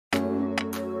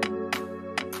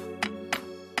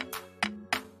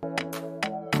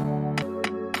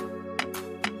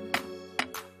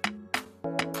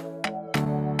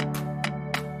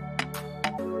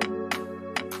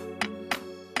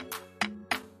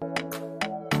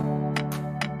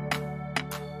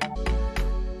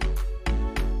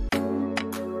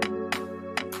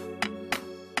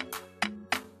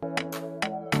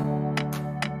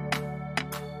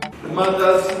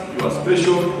mothers, you are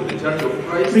special to the Church of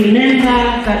Christ. Remember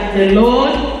that the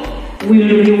Lord will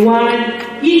reward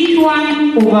each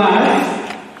one of us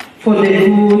for the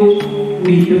good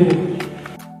we do.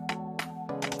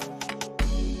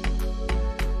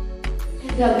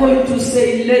 We are going to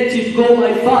say, let it go,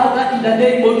 my Father, in the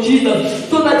name of Jesus,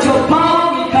 so that your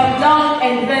power will come down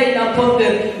and reign upon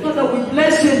them. Father, we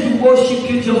bless you and we worship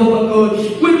you, Jehovah God.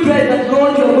 We pray that,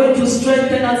 Lord, you are going to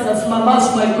strengthen us as mamas,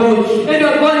 my God, and you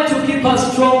are going to keep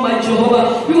us strong, my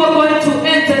Jehovah. You are going to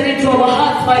enter into our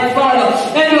hearts, my Father,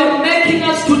 and you are making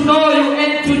us to know you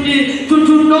and to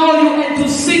know you and to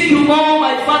seek you more,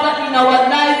 my Father, in our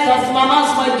lives as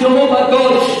mamas, my Jehovah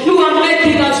God. You are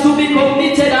making us to be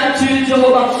committed unto you,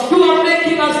 Jehovah. You are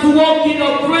making us to walk in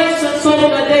your presence all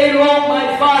the day long,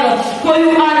 my Father. For you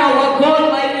are our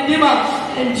God, my Redeemer,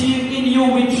 and in you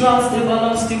we trust,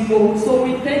 everlasting God. So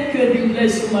we thank you and we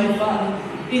bless you, my Father.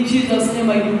 In Jesus' name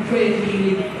I do pray and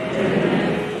believe.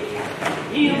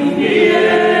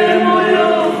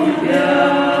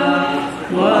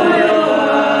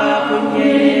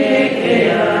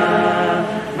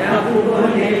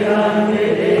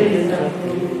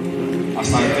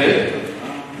 Asante.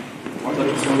 Wacha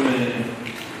tusome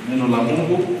neno la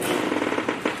Mungu.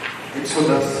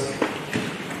 Exodus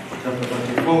chapter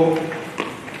 34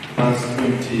 verse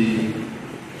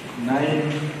 29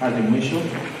 hadi mwisho.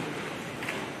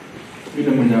 Yule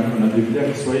mwenye akona Biblia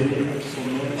Kiswahili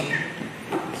atusomee.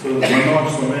 So mwanao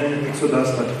tusomee Exodus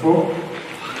 34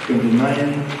 29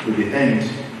 to the end.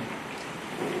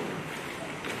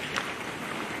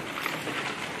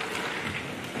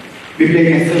 Biblia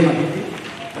inasema,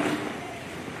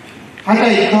 hata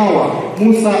ikawa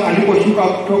Musa aliposhuka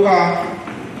kutoka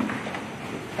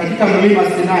katika mlima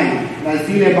Sinai na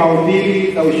zile mbao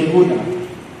mbili za ushuhuda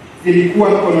zilikuwa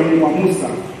mikononi mwa Musa.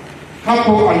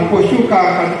 Hapo aliposhuka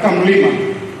katika mlima,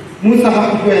 Musa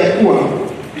hakujua ya kuwa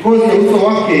ngozi ya uso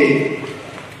wake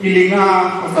iling'aa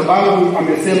kwa sababu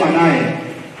amesema naye.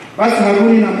 Basi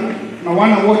Haruni na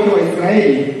wana wote wa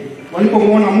Israeli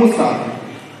walipomwona Musa,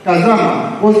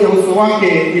 tazama, ngozi ya uso wake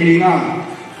iling'aa,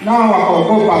 nao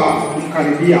wakaogopa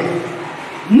kumkaribia.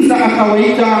 Musa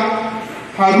akawaita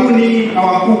Haruni na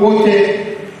wakuu wote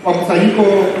wa kusanyiko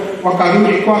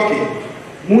wakarudi kwake.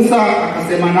 Musa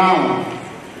akasema nao.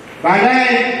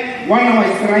 Baadaye wana wa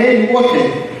Israeli wote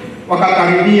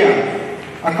wakakaribia,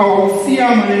 akawahusia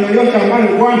maneno yote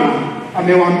ambayo Bwana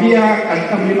amewaambia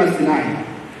katika mlima Sinai.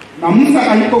 Na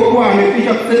Musa alipokuwa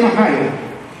amekwisha kusema hayo,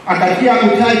 akatia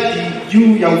utaji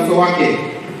juu ya uso wake.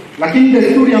 Lakini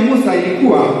desturi ya Musa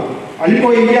ilikuwa,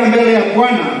 alipoingia mbele ya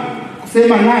Bwana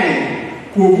kusema naye,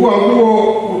 kuuvua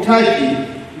huo utaji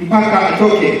mpaka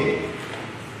atoke.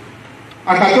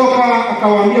 Akatoka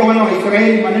akawaambia wana wa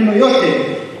Israeli maneno yote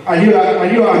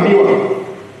aliyoambiwa.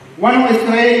 Wana wa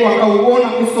Israeli wakauona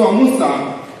uso wa Musa,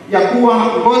 ya kuwa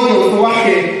ngozi ya uso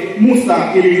wake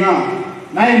Musa iling'aa.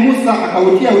 Naye Musa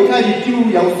akautia utaji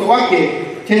juu ya uso wake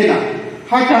tena,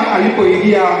 hata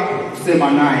alipoingia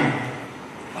kusema naye.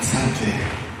 Asante.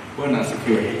 Bwana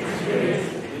asifiwe.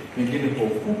 Pengine kwa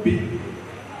ufupi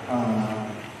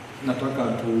nataka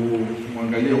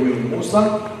tumwangalie huyo Musa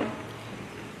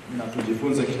na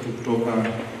tujifunze kitu kutoka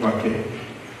kwake.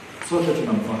 Sote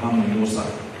tunamfahamu Musa,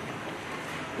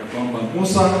 ya kwamba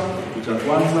Musa, kitu cha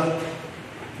kwanza,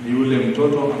 ni yule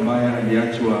mtoto ambaye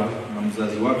aliachwa na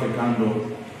mzazi wake kando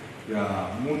ya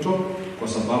mto kwa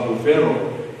sababu Fero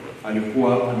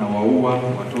alikuwa anawaua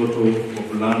watoto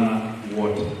wavulana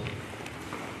wote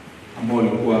ambao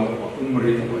walikuwa wa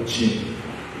umri wa chini.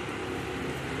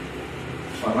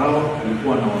 Farao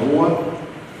alikuwa anawaua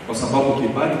kwa sababu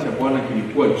kibali cha Bwana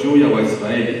kilikuwa juu ya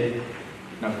Waisraeli,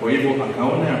 na kwa hivyo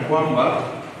akaona ya kwamba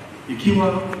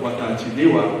ikiwa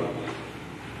wataachiliwa,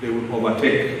 they would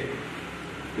overtake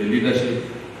the leadership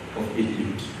of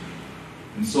Egypt.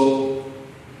 And so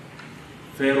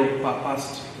Pharaoh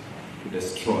purposed to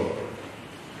destroy.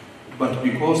 But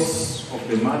because of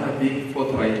the mother being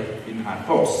forthright in her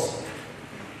thoughts,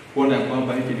 kuona ya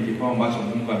kwamba hiki ni kipawa ambacho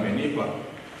Mungu amenipa,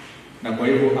 na kwa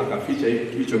hivyo akaficha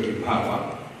hicho kipawa,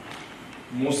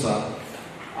 Musa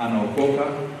anaokoka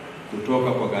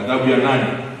kutoka kwa ghadhabu ya nani?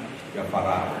 Ya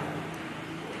Farao.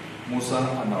 Musa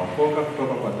anaokoka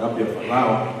kutoka kwa ghadhabu ya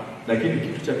Farao, lakini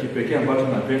kitu cha kipekee ambacho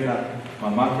napenda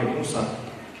mamake Musa,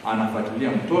 anafuatilia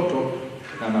mtoto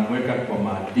na anamweka kwa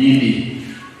maadili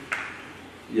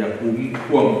ya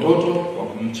kuwa mtoto wa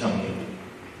kumcha Mungu.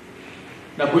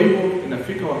 Na kwa hivyo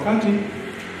inafika wakati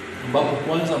ambapo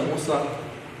kwanza Musa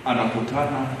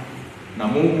anakutana na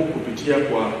Mungu kupitia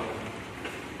kwa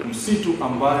msitu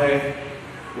ambaye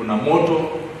una moto,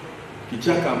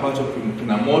 kichaka ambacho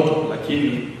kina moto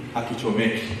lakini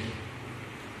hakichomeki.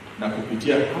 na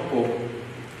kupitia hapo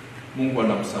Mungu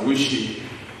anamsawishi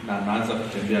na anaanza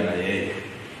kutembea na yeye.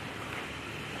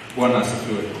 Bwana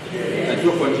asifiwe.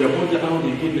 Najua kwa njia moja au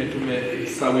nyingine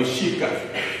tumesawishika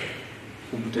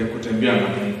kutembea na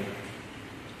Mungu.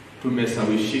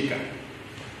 Tumesawishika.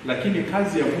 Lakini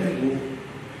kazi ya Mungu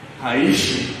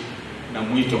haishi na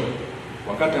mwito.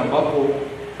 Wakati ambapo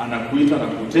anakuita na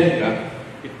kutenga,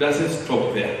 it doesn't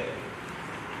stop there.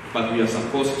 But we are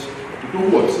supposed to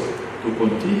do what? To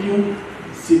continue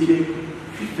seeking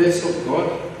the face of God,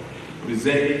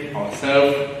 presenting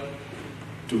ourselves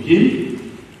to Him,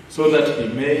 so that He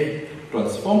may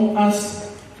transform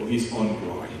us for His own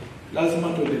glory. Lazima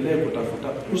tuendelee kutafuta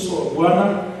uso wa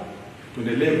Bwana,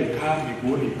 tuendelee kukaa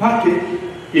miguuni pake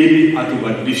ili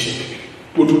atubadilishe.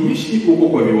 Utumishi uko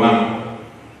kwa viwango.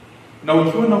 Na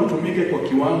ukiona utumike kwa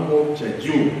kiwango cha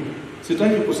juu,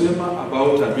 sitaki kusema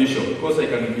about a bishop because I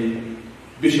can be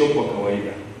bishop kwa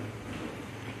kawaida.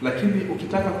 Lakini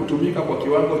ukitaka kutumika kwa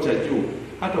kiwango cha juu,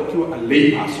 hata ukiwa a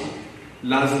lay person,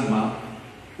 lazima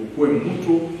ukuwe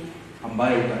mtu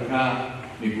ambaye utakaa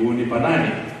miguuni pa nani?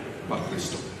 Pa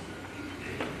Kristo.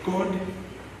 God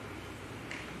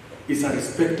is a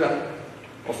respecter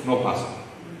of no person.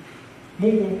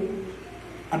 Mungu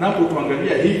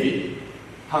anapotuangalia hivi,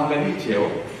 haangalii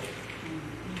cheo,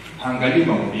 haangalii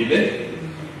maumbile,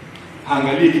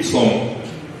 haangalii kisomo.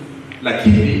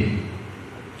 Lakini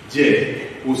je,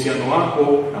 uhusiano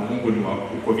wako na Mungu ni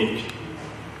uko vipi?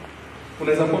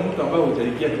 Unaweza kuwa mtu ambaye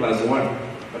hujaingia class 1,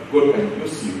 but God can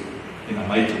use you in a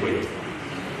mighty way.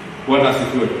 Bwana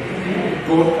asifiwe.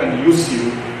 God can use you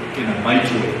in a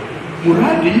mighty way.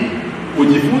 Muradi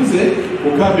ujifunze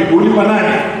kukaa miguuni pa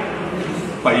nani?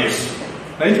 Pa Yesu.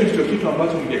 Na hicho ndicho kitu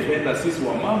ambacho ningependa sisi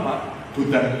wa mama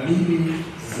tudhamini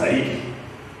zaidi.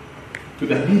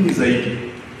 Tudhamini zaidi.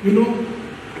 You know,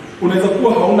 unaweza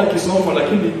kuwa hauna kisomo,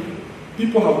 lakini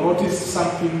people have noticed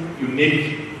something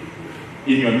unique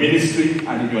in your ministry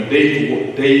and in your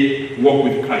day walk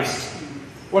with Christ.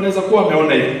 Wanaweza kuwa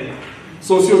wameona hivi.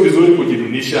 So sio vizuri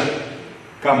kujidunisha.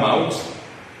 Come out,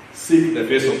 seek the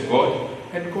face of God,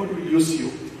 and God will use you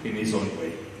in His own way.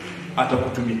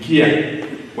 Atakutumikia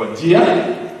kwa njia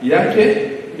yake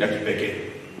ya kipekee.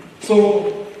 So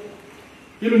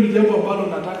hilo ni jambo ambalo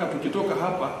nataka tukitoka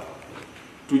hapa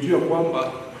tujue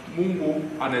kwamba Mungu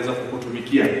anaweza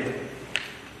kukutumikia.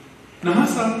 Na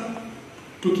hasa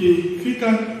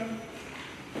tukifika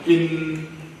in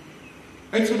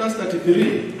Exodus 33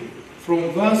 from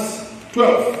verse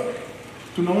 12,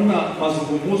 tunaona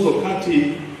mazungumzo kati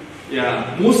ya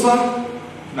Musa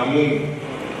na Mungu.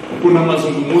 Kuna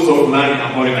mazungumzo fulani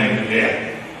ambayo yanaendelea.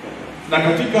 Na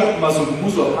katika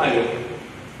mazungumzo hayo,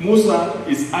 Musa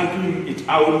is arguing it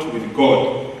out with God,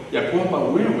 ya kwamba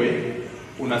wewe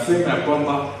unasema ya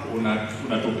kwamba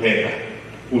unatupenda,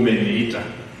 umeniita.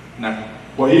 Na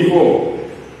kwa hivyo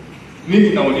mimi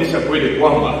naonyesha kweli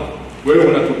kwamba wewe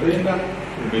unatupenda,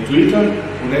 umetuita,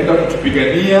 unaenda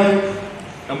kutupigania,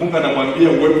 na Mungu anamwambia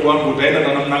uwepo wangu utaenda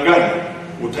na namna gani?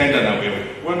 Utaenda na wewe.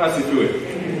 Bwana asifiwe.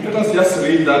 Let us just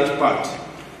read that part.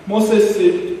 Moses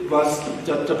said,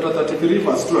 chapter 33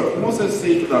 verse 12. Moses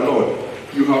said to the Lord,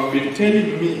 "You have been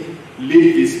telling me,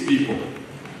 lead these people,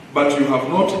 but you have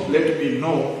not let me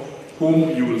know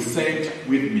whom you will send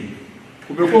with me."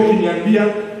 Umekuwa ukiniambia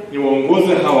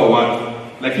niwaongoze hawa watu,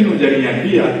 lakini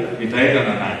hujaniambia nitaenda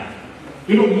na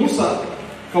nani. Musa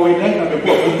kawaida yake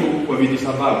amekuwa mtu wa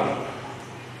vijisababu.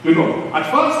 At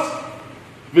first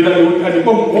vile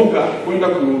alikuwa mwoga kwenda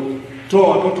kutoa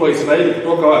watoto wa Israeli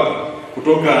kutoka wapi?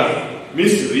 Kutoka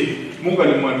Misri. Mungu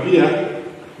alimwambia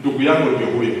ndugu yangu ndio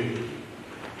huyo.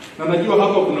 Na najua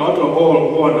hapa kuna watu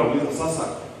ambao wanauliza, sasa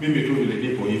mimi tu vile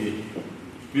niko hivi,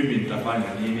 mimi nitafanya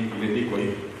nini vile niko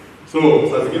hivi? So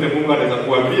saa zingine Mungu anaweza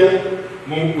kuambia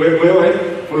Mungu wewe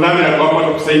fulani ya kwamba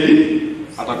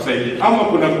atakusaidia. Ama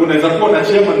kunaweza kuwa na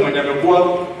chairman mwenye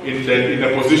amekuwa in the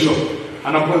position,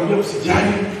 anakuambia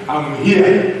usijali, I'm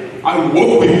here, I will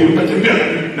walk with you, nitatembea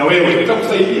na wewe,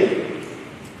 nitakusaidia.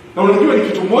 Na unajua ni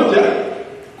kitu moja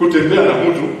kutembea na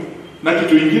mtu na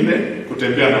kitu kingine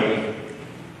kutembea na Mungu.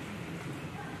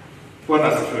 Bwana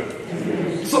asifiwe.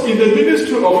 So in the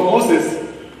ministry of Moses,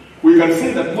 we can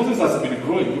say that Moses has been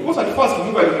growing, because at first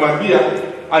Mungu alimwambia,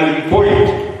 alimpoint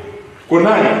kwa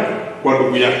nani? Kwa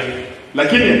ndugu yake.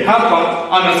 Lakini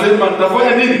hapa anasema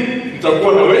nitafanya nini?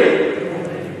 Nitakuwa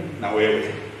na wewe.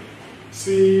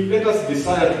 See, let us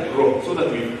desire to grow so that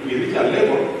we reach a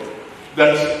level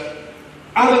that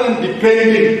other than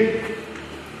depending.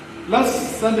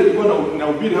 Last Sunday nilikuwa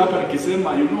nahubiri hapa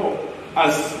nikisema,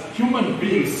 as human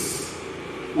beings,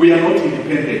 we are not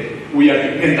independent, we are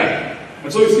dependent.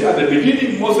 And so you see, at the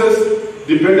beginning, Moses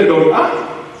depended on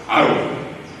Aaron.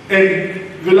 And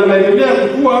vile anaendelea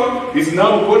kukua, is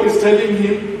now God is telling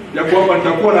him ya kwamba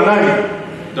nitakuwa na nani?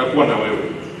 Nitakuwa na wewe.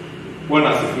 Bwana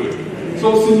asifiwe.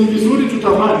 So si ni vizuri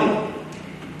tutamani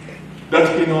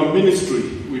that in our ministry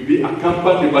we be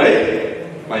accompanied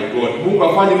by God. Mungu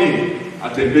afanye nini?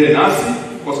 Atembee nasi,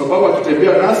 kwa sababu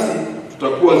akitembea nasi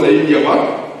tutakuwa zaidi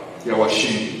ya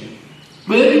washindi.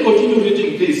 May we continue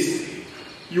reading this.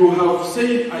 You have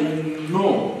said, I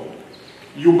know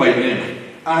you by name,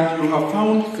 and you have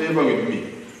found favor with me.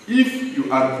 If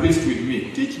you are pleased with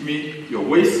me, teach me your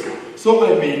ways, so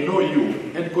I may know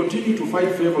you and continue to find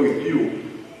favor with you.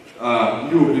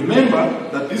 You remember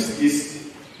that this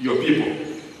is your people.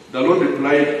 The Lord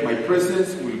replied, my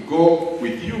presence will go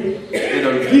with you, and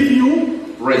I will give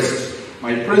you rest.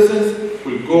 My presence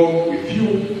will go with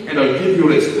you, and I will give you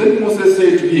rest. Then Moses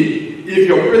said to him, if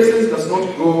your presence does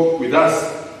not go with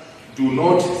us, do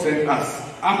not send us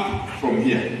up from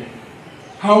here.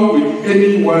 How will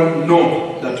anyone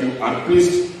know that you are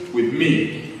pleased with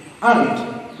me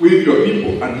and with your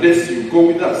people unless you go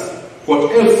with us?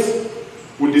 What else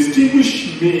would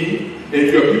distinguish me and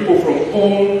your people from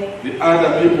all the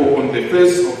other people on the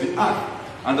face of the earth?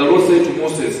 And the Lord said to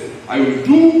Moses, I will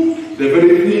do the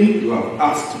very thing you have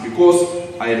asked, because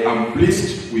I am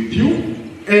pleased with you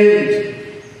and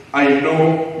I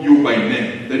know you by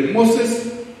name. Then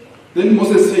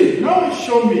Moses said, now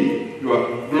show me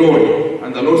your glory.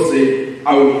 And the Lord said,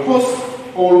 I will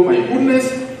cause all my goodness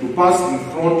to pass in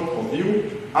front of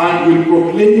you, and will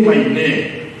proclaim my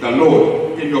name, the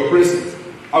Lord, in your presence.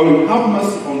 I will have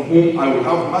mercy on whom I will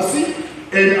have mercy,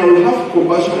 and I will have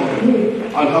compassion on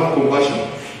whom I will have compassion.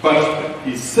 But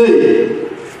he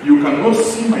said, you cannot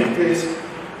see my face,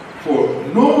 for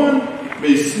no one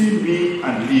may see me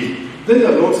and live. Then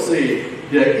the Lord said,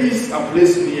 there is a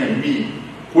place near me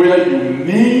where you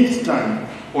may stand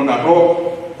on a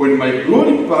rock. When my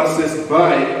glory passes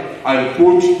by, I'll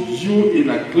put you in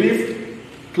a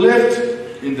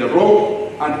cleft in the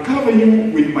rock and cover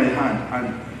you with my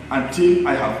hand until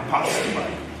I have passed by.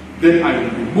 Then I will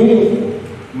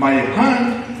remove my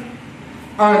hand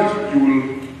and you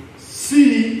will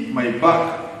see my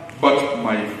back, but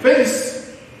my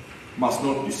face must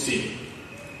not be seen.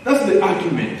 That's the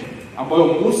argument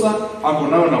ambayo Musa ako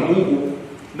nayo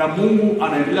na Mungu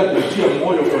anaendelea kutia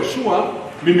moyo for sure,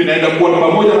 mimi naenda kuwa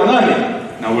pamoja na nani?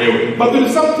 Na wewe. But there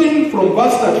is something from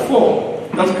verse 34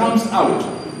 that comes out.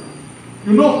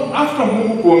 You know, after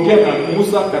Mungu kuongea na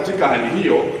Musa katika hali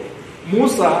hiyo,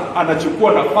 Musa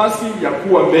anachukua nafasi ya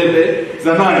kuwa mbele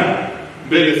za nani?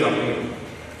 Mbele za Mungu.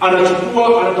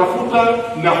 Anatafuta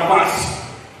nafasi.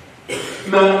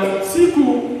 Na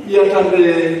siku ya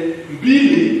tarehe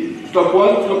 2 tutakuwa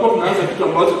tunaanza kitu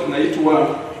ambacho kinaitwa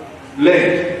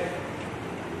Lent.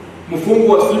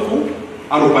 Mfungo wa siku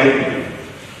 40.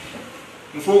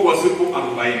 Mfungo wa siku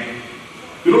 40.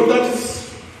 You know, that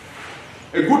is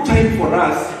a good time for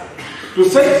us to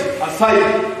set aside,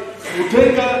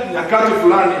 kutenga nyakati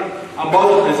fulani ambazo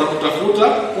tunaweza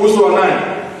kutafuta uso wa nani?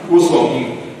 Uso wa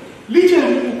Mungu. Licha ya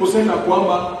Mungu kusema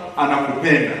kwamba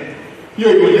anakupenda,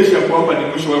 hiyo inaonyesha kwamba ni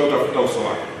mwisho wa kutafuta uso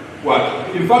wake.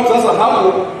 In fact, sasa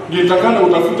hapo ndio utakana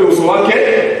utafute uso wake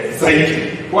zaidi.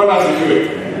 Bwana asifiwe.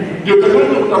 Ndio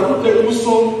utakana utafute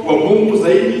uso wa Mungu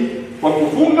zaidi kwa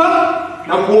kufunga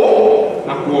na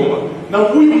kuomba. Na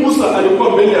huyu Musa alikuwa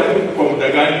mbele ya Mungu kwa muda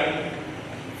gani?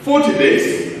 40 days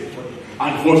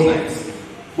and 40 nights.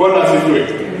 Bwana asifiwe.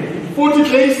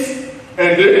 40 days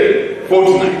and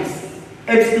 40 nights.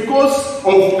 It's because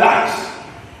of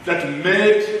that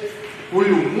made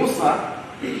huyu Musa,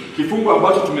 kifungu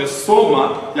ambacho tumesoma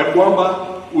ya kwamba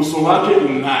uso wake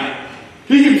ung'ae.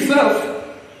 He himself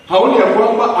haoni ya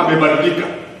kwamba amebadilika.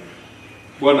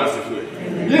 Bwana asifiwe.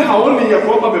 Yeye haoni ya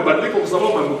kwamba amebadilika kwa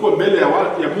sababu amekuwa mbele ya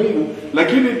Mungu,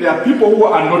 lakini there are people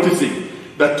who are noticing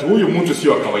that huyu mtu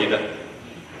sio kawaida.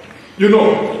 You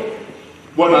know,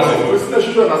 Bwana asifiwe. Sasa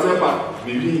shida anasema,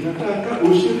 mimi nataka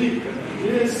ushirika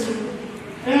Yesu.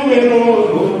 Ewe Roho,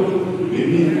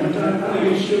 mimi nataka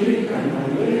ushirika na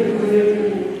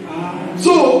wewe.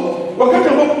 So, wakati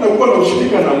ambapo tunakuwa na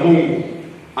ushirika na Mungu,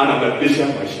 anabadilisha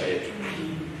maisha yetu.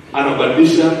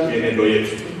 Anabadilisha mienendo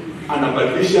yetu.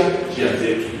 Anabadilisha njia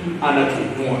zetu.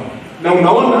 Anatuinua. Na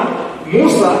unaona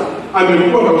Musa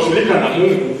amekuwa na ushirika na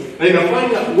Mungu, na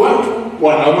inafanya watu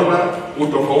wanaona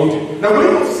utofauti. Na kwa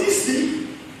hivyo sisi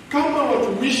kama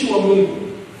watumishi wa Mungu,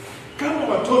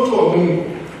 kama watoto wa Mungu,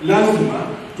 lazima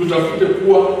tutafute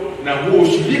kuwa na huo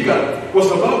ushirika, kwa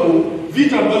sababu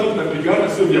vita ambavyo tunapigana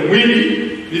sio vya mwili,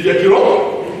 ni vya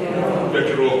kiroho. Vya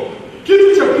kiroho.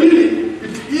 Kitu cha pili,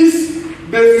 it is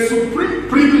the supreme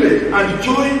privilege and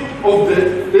joy of the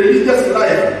religious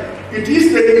life. It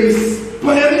is the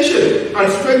Inspiration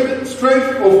and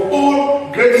strength of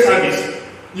all great service.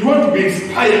 You want to be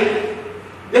inspired.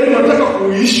 Yaani unataka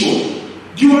kuishwa.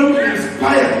 Do you want to be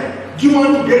inspired? Do you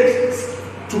want to get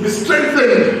to be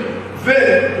strengthened?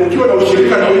 Then, ukiwa na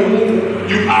ushirika na Mungu,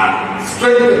 you are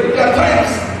strengthened. At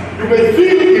times, you may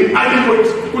feel inadequate.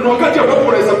 Kuna wakati ambapo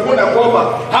unaweza kuona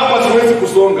kwamba hapa siwezi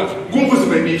kusonga, nguvu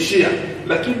zimeniishia.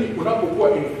 Lakini unapokuwa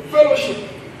in fellowship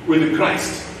with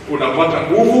Christ, unapata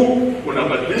nguvu,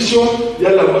 unabadilishwa,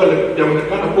 yale ambayo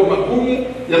yanaonekana kuwa magumu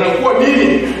yanakuwa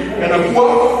nini? Yanakuwa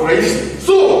rahisi.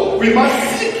 So, we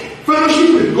must seek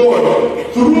fellowship with God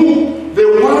through the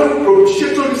one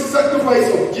propitiatory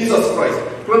sacrifice of Jesus Christ.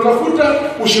 Tunatafuta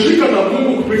ushirika na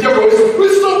Mungu kupitia kwa Yesu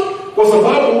Kristo, kwa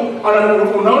sababu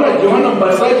unaona Yohana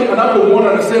Mbatizaji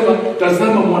anapomwona anasema,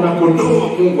 tazama mwana kondoo wa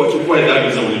Mungu achukua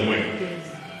dhambi za ulimwengu.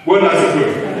 Bwana asifiwe.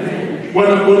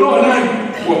 Mwana kondoo nani?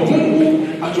 Wa Mungu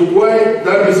achukua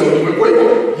dhambi za ulimwengu. Kwa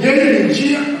hivyo yeye ni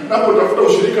njia tunapotafuta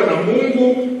ushirika na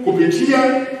Mungu kupitia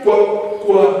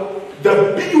kwa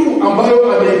dhabihu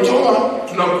ambayo ameitoa,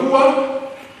 tunakuwa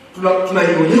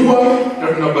tunainuliwa na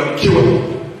tunabarikiwa.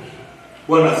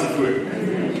 Bwana asifiwe.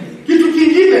 Kitu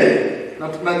kingine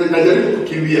najaribu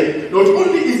kukimbia. Not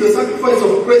only is the sacrifice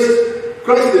of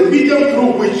Christ the medium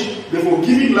through which the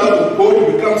forgiving love of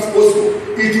God becomes possible,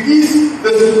 it is the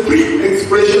supreme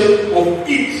expression of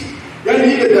it.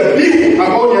 Yani ile dhabihu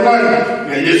ambayo ni nani?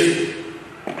 Ni Yesu.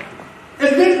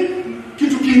 And then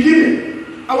kitu kingine,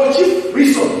 our chief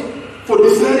reason for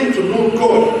desiring to know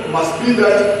God must be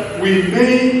that we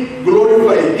may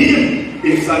glorify Him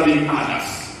in serving others.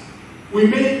 We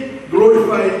may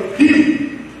glorify Him.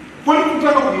 Kwa nini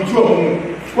tunataka kumjua Mungu?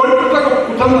 Kwa nini tunataka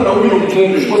kukutana na huyo Mungu?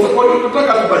 Kwa nini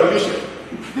tunataka kubadilisha?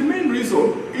 The main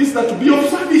reason is that to be of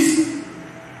service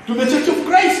to the Church of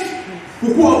Christ.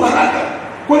 Kukua baraka.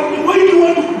 Why do you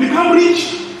want to become rich?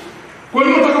 Kwa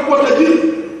nini unataka kuwa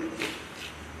tajiri?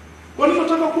 Kwa nini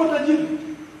unataka kuwa tajiri?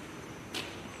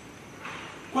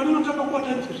 Kwa nini unataka kuwa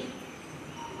tajiri?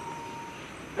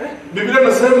 Biblia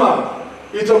inasema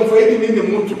itamfaidi nini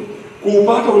mtu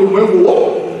kuupata ulimwengu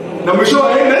wote na mwisho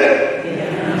aende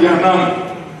jehanamu.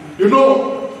 You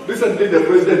know, recently the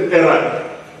president erred.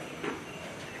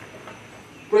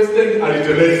 President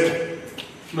aliteleza.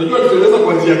 Unajua aliteleza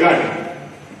kwa njia gani?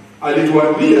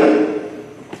 Alituambia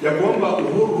ya kwamba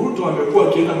Uhuru Ruto amekuwa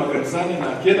akienda makanisani na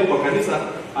akienda kwa kanisa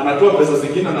anatoa pesa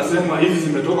zingine anasema hizi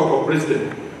zimetoka kwa president.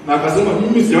 Na akasema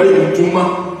mimi sijawahi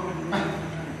kumtuma.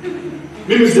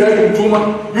 Mimi sijawahi kumtuma.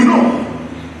 You know,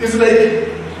 it's like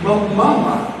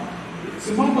mama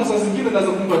simama saa zingine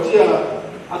naweza kumpatia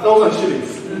 1,000 shillings.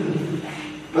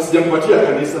 Na sijampatia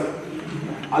kanisa.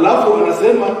 Alafu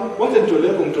anasema wacha nitolee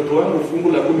kwa mtoto wangu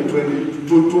fungu la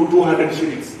 200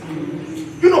 shillings.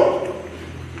 You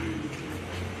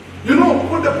know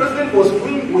what the president was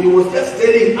doing? He was just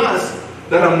telling us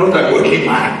that I'm not a godly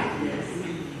man.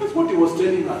 That's what he was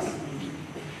telling us.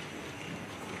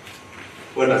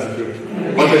 What does it do?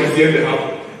 What does it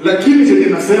happen? Lakini chenye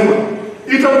nasema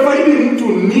itamfaidi mtu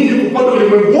nini kupata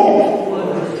ulimwengu wote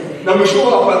na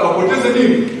mwisho apoteze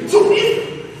nini? So if,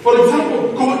 for example,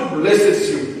 God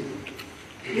blesses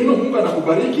you, Mungu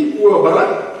anakubariki uwe wa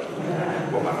baraka.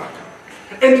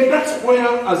 And that's where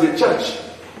as a church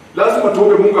lazima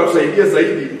tuombe Mungu atusaidie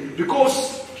zaidi,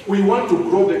 because we want to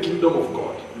grow the kingdom of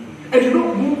God. And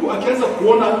Mungu akianza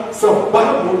kuona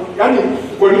sababu, yani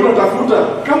kwa nini unatafuta,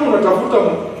 kama unatafuta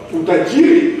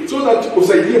utajiri so that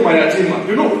usaidie mayatima,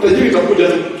 utajiri itakuja,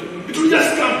 it will just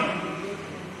come.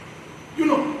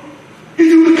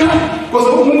 It will come. Kwa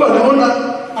sababu Mungu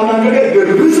anaangalia the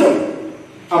reason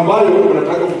ambayo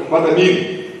unataka kupata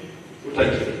nini?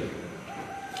 Utajiri.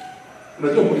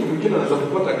 Unajua mtu mwingine anaweza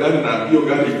kupata gari na hiyo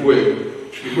gari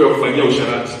ikuwe kufanyia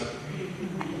usharati.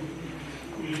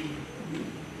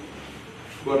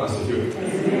 Bwana asifiwe.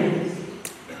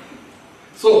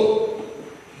 So,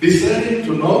 desiring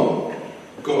to know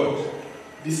God.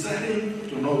 Desiring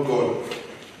to know God.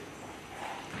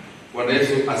 Bwana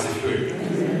Yesu asifiwe.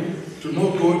 To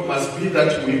know God must be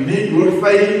that we may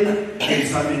glorify Him in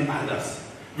serving others.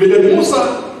 Vile Musa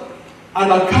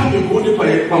anakaa mbinguni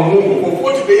pa Mungu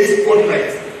for 40 days, 40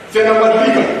 nights. Si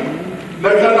anabadilika. Na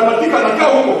vile anabadilika anakaa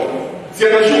huko. Si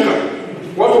anashuka.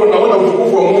 Watu wanaona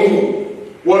utukufu wa Mungu.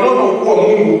 Wanaona ukuu wa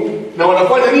Mungu. Na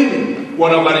wanafanya nini?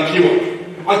 Wanabarikiwa.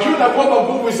 Akiona kwamba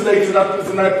nguvu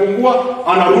zinapungua,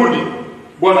 anarudi.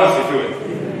 Bwana asifiwe.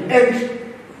 And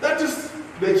that is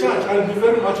the church. I'll be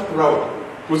very much proud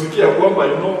kusikia kwamba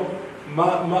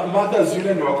Mothhers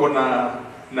Union wako na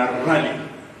rally.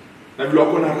 Na vile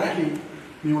wako na rally,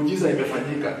 miujiza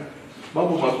imefanyika.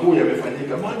 Mambo makuu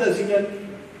yamefanyika. Mothhers Union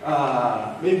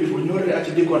maybe Bunyore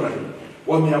Archdiaconry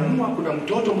wameamua, kuna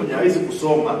mtoto mwenye hawezi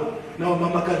kusoma na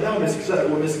wamama kadhaa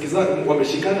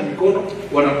wameshikana mikono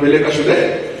wanampeleka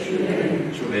shuleni.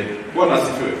 Bwana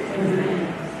asifiwe.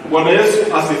 Bwana Yesu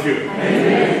asifiwe.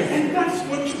 And that's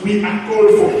what we are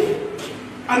called for.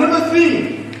 Another thing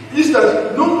is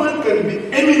that no man can be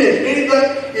eminent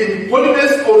either in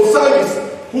holiness or service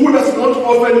who does not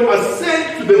often ascend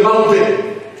to the mountain.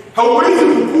 Hauwezi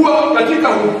kukua katika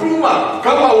huduma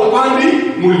kama upandi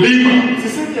mlima.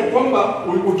 Sisemi ya kwamba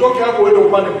utoke hapo uende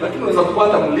upande, lakini unaweza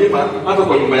kupanda mlima hata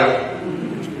kwa nyumba yako.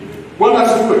 Bwana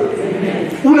asifiwe.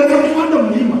 Unaweza kupanda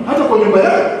mlima hata kwa nyumba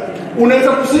yako.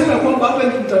 Unaweza kusema kwamba hata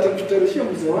nitatayarishia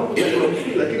mzee wangu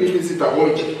lakini mimi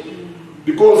sitaonja.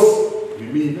 Because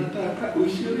mimi nataka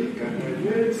ushirika na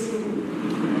Yesu.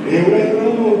 Ewe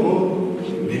Roho,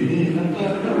 mimi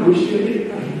nataka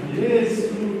ushirika na Yesu.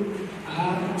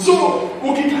 So,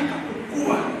 ukitaka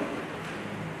kukua,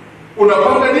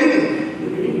 unapanga nini?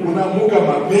 Unamuka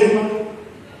mapema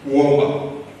kuomba.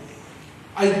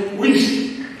 I wish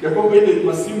ya kwamba ile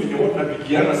masimu ni watu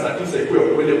napigiana saa 9 ikuwe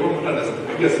kweli kwamba mtu anaweza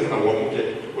kupigia simu na uamke.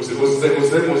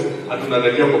 Usiseme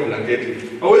hatunalalia kwa blanketi.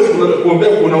 Hawezi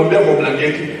kuombea kwa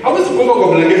blanketi. Hawezi kuomba kwa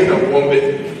blanketi na kuombe.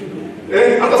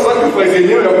 Hata sacrifice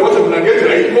yenyewe ya kuacha blanketi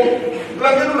haiko.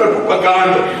 Blanketi unatupa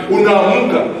kando,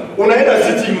 unaamka, unaenda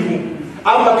sitting room.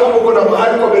 Ama kama uko na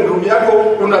mahali kwa bedroom yako,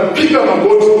 unapiga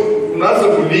magoti, unaanza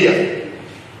kulia.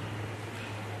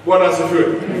 Bwana asifiwe.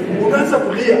 Unaanza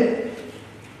kulia.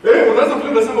 Unaanza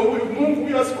kulia, unasema huyu Mungu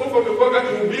huyu askofu amekuwa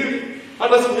akihubiri,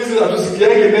 hata siku hizi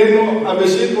hatusikiangi neno,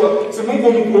 ameshindwa. Si Mungu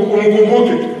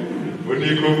umkumbuke.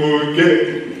 Unikumbuke.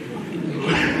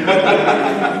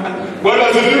 Bwana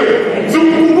asifiwe.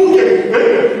 Usikumbuke.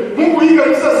 Mungu hii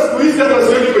kabisa siku hizi hata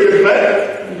sioni kwenye playa.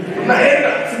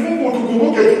 Unaenda, si Mungu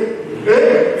utukumbuke.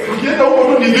 Ukienda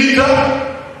huko tu ni vita.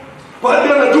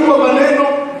 Padre anatupa maneno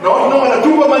na watu nao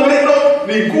wanatupa maneno,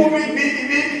 ni ngumi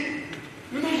nini.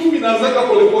 Ngumi inaanzaka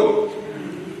pole pole.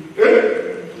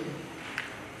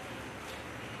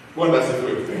 Bwana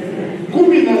asifiwe.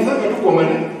 Ngumi inaanzaka tu kwa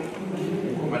maneno.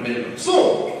 Kwa maneno. So,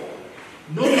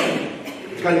 no man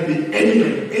can be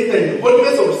eminent either in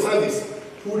holiness or service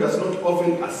who does not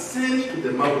often ascend to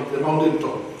the mountain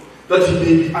top, that he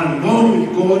may be alone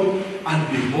with God and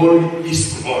behold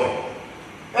his glory.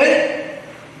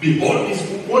 Behold his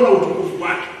kuona utukufu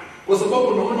wake. Kwa sababu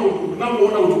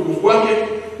unapoona utukufu wake,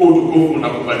 utukufu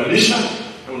unakubadilisha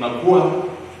na unakuwa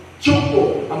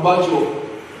chombo ambacho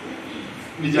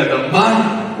ni cha thamani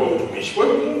kwa utumishi. Kwa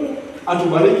hiyo Mungu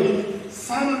atubariki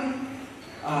sana.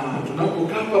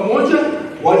 Tunapokaa pamoja,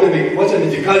 wacha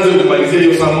nijikaze nimalizie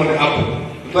hiyo sermon hapo.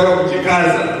 Nataka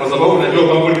kujikaza kwa sababu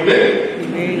najua mambo ni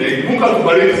mengi. Mungu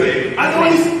atubariki zaidi.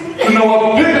 Otherwise,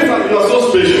 tunawapenda sana. You are so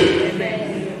special.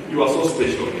 You are so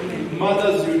special.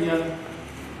 Mothers Union,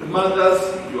 mothers,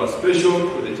 you are special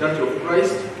to the Church of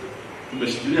Christ.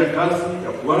 Tumeshikilia kazi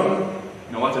ya Bwana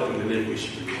na wacha tuendelee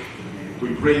kuishikilia. We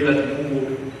pray that Mungu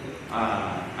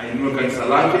ainue kanisa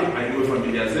lake, ainue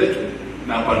familia zetu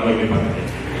na apanue mipaka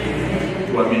yetu.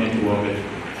 Tuamini, tuombe.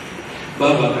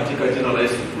 Baba, katika jina la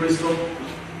Yesu Kristo,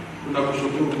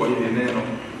 tunakushukuru kwa hili neno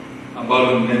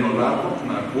ambalo ni neno lako.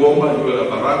 Tunakuomba liwe la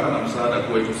baraka na msaada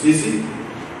kwetu sisi,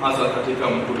 hasa katika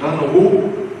mkutano huu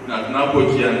na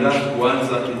tunapojiandaa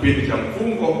kuanza kipindi cha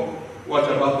mfungo.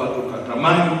 Wacha Baba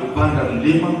tukatamani kupanda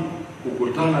mlima,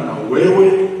 kukutana na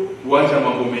wewe, kuacha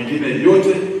mambo mengine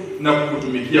yote na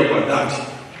kukutumikia kwa dhati.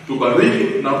 Tubariki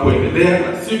tunapoendelea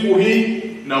na siku hii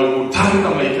na ukutane na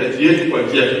mahitaji yetu kwa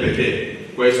njia ya kipekee.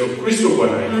 Kwa Yesu Kristo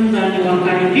Bwana wetu.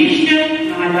 Niwakaribishe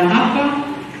mahali hapa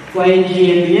kwa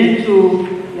AGM yetu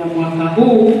ya mwaka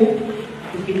huu,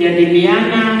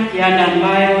 tukijadiliana yale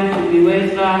ambayo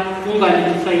tuliweza, Mungu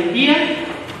alitusaidia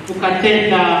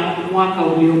tukatenda mwaka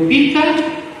uliopita,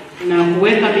 na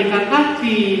kuweka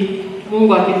mikakati,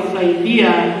 Mungu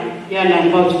akitusaidia yale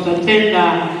ambayo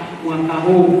tutatenda mwaka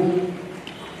huu.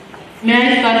 May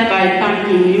I start by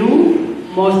thanking you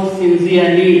most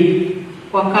sincerely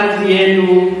kwa kazi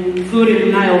yenu nzuri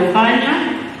mnayofanya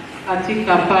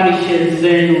katika parishes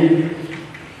zenu.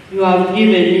 You have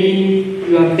given me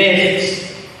your best.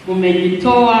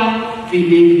 Mmejitoa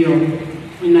vilivyo.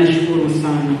 Ninashukuru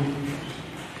sana.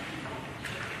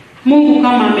 Mungu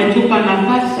kama ametupa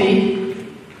nafasi,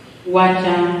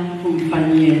 wacha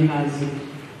tumfanyie kazi.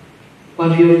 Kwa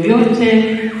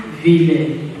vyovyote vile,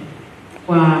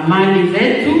 kwa mali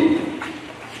zetu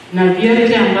na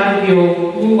vyote ambavyo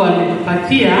Mungu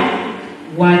ametupatia,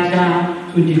 wacha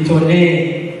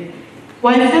tujitolee.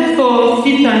 Waefeso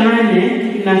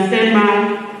 6:8 inasema,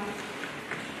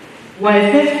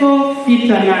 Waefeso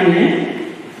 6:8,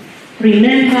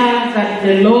 remember that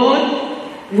the Lord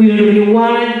will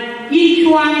reward each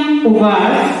one of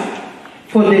us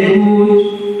for the good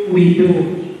we do.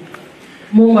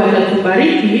 Mungu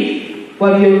atatubariki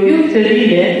kwa vyovyote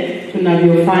vile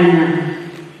tunavyofanya.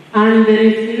 And there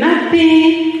is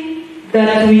nothing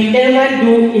that we ever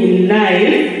do in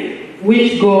life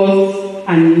which goes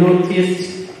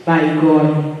unnoticed by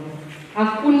God.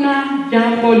 Hakuna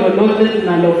jambo lolote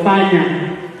tunalofanya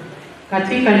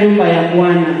katika nyumba ya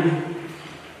Bwana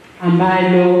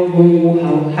ambalo Mungu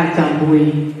hatambui.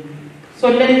 So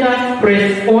let us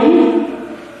press on.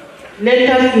 Let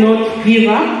us not give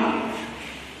up.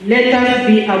 Let us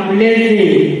be a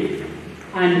blessing,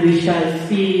 and we shall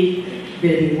see the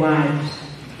rewards.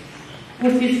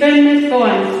 Usiseme so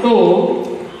and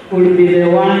so will be the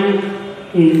one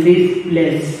in this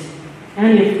place.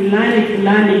 Yani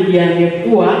fulani ndiye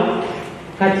angekuwa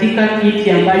katika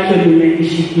kiti ambacho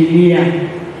nimekishikilia.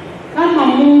 Kama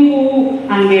Mungu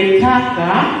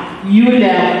angetaka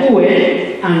yule akuwe,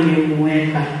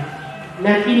 angemweka.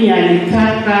 Lakini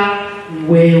alitaka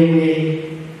wewe.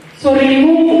 So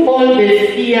remove all the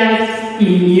fears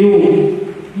in you.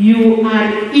 You are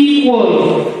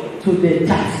equal to the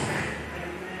task.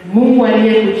 Mungu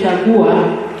aliyekuchagua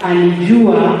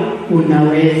alijua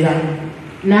unaweza.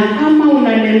 Na kama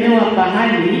unalemewa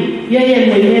pahali, yeye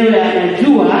mwenyewe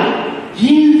anajua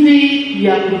jinsi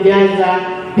ya kujaza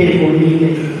pepo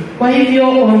lile. Kwa hivyo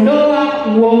ondoa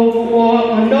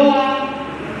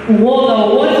uoga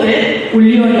wote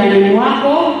ulio ndani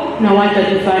mwako na wacha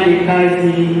tufanye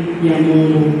kazi ya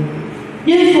Mungu.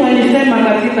 Yesu alisema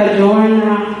katika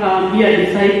Yohana, akaambia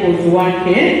disciples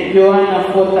wake, Yohana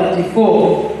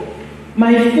 4:34,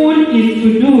 "My food is to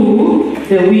do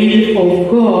the will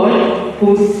of God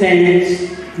who sent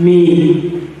me."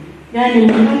 Yani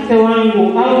mkate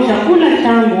wangu au chakula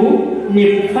changu ni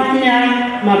kufanya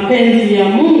mapenzi ya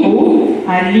Mungu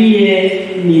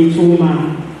aliyenituma.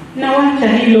 Na wacha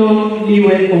hilo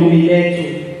liwe ombi letu,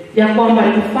 ya kwamba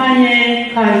tufanye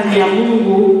kazi ya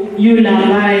Mungu yule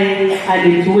ambaye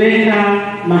alituweka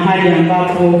mahali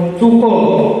ambapo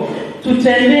tuko.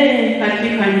 Tutembee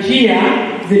katika njia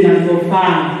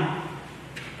zinazofaa.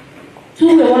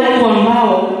 Tuwe watu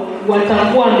ambao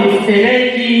watakuwa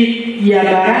mifereji ya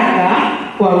baraka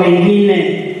kwa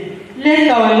wengine.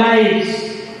 Let our lives,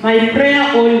 my prayer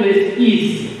always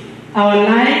is, our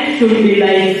lives should be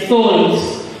like salt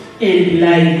and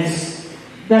lights,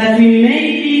 that we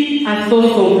may be a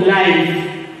source of life,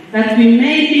 that we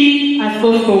may be a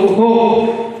source of hope,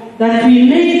 that we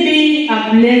may be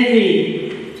a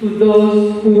blessing to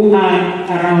those who are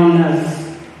around us.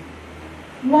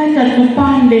 Wacha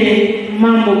tupande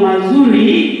mambo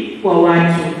mazuri kwa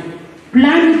watu.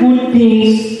 Plant good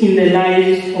things in the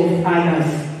lives of others,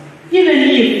 even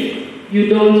if you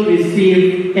don't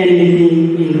receive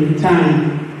anything in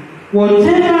return.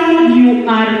 Whatever you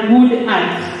are good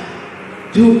at,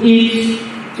 do it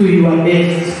to your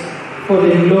best for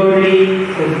the glory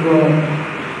of God.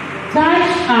 Touch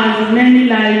as many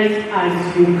lives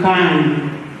as you can.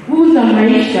 Guza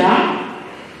maisha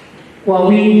kwa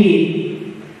wingi.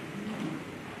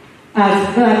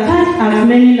 Touch as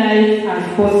many lives as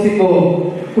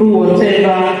possible through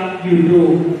whatever you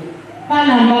do.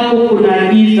 Pale ambapo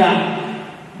kuna giza,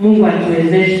 Mungu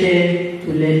atuwezeshe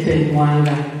tulete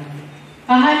mwanga.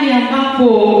 Pahali ambapo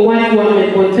watu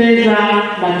wamepoteza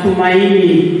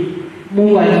matumaini,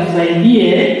 Mungu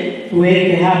atusaidie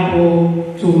tuweke hapo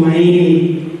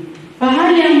tumaini.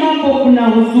 Pahali ambapo kuna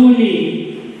huzuni,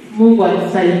 Mungu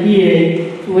atusaidie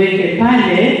tuweke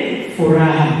pale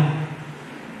furaha.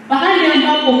 Pahali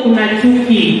ambapo kuna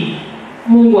chuki,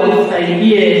 Mungu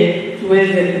atusaidie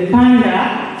tuweze kupanda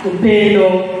upendo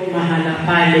mahala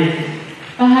pale.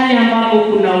 Pahali ambapo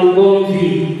kuna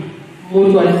ugomvi,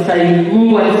 Mungu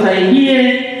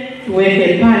atusaidie tuweke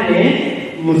pale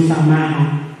msamaha.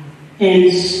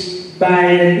 And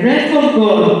by the grace of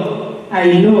God,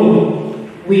 I know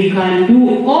we can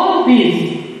do all this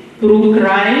through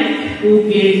Christ who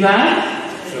gives us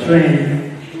strength.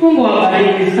 Mungu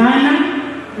awabariki sana.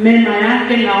 Mema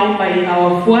yake naomba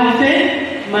ikawafuate,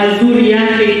 mazuri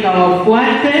yake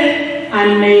ikawafuate,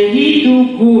 and may He do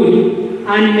good,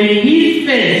 and may His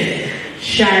face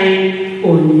shine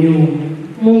on you.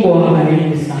 Mungu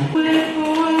awabariki sana.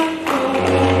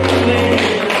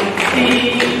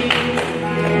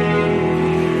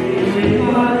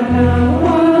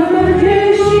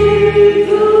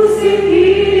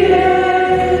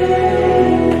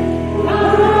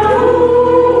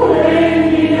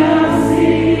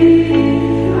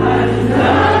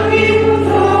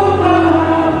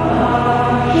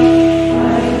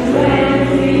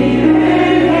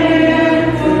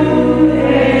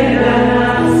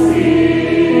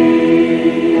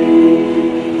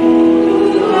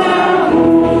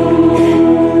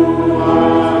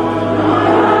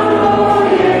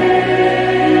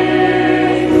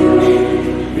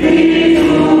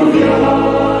 to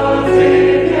your